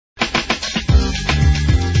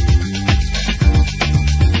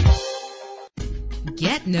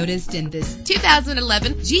get noticed in this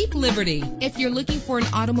 2011 Jeep Liberty. If you're looking for an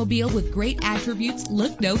automobile with great attributes,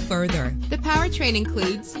 look no further. The powertrain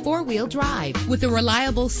includes four-wheel drive with a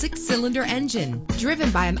reliable 6-cylinder engine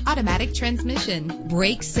driven by an automatic transmission.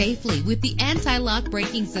 Brake safely with the anti-lock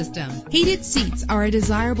braking system. Heated seats are a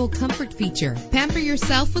desirable comfort feature. Pamper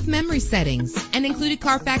yourself with memory settings. An included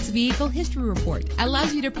Carfax Vehicle History Report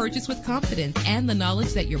allows you to purchase with confidence and the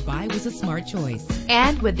knowledge that your buy was a smart choice.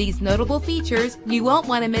 And with these notable features, you won't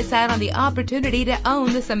want to miss out on the opportunity to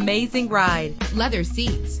own this amazing ride. Leather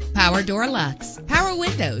seats, power door locks, power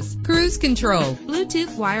windows, cruise control,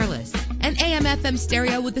 Bluetooth wireless, an AM/FM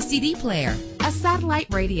stereo with a CD player, a satellite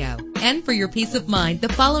radio. And for your peace of mind, the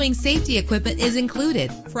following safety equipment is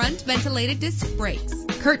included: front ventilated disc brakes,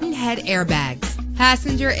 curtain head airbags,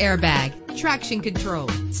 passenger airbag, traction control,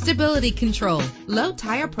 stability control, low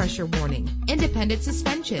tire pressure warning, independent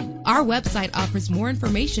suspension. Our website offers more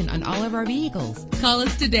information on all of our vehicles. Call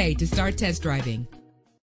us today to start test driving.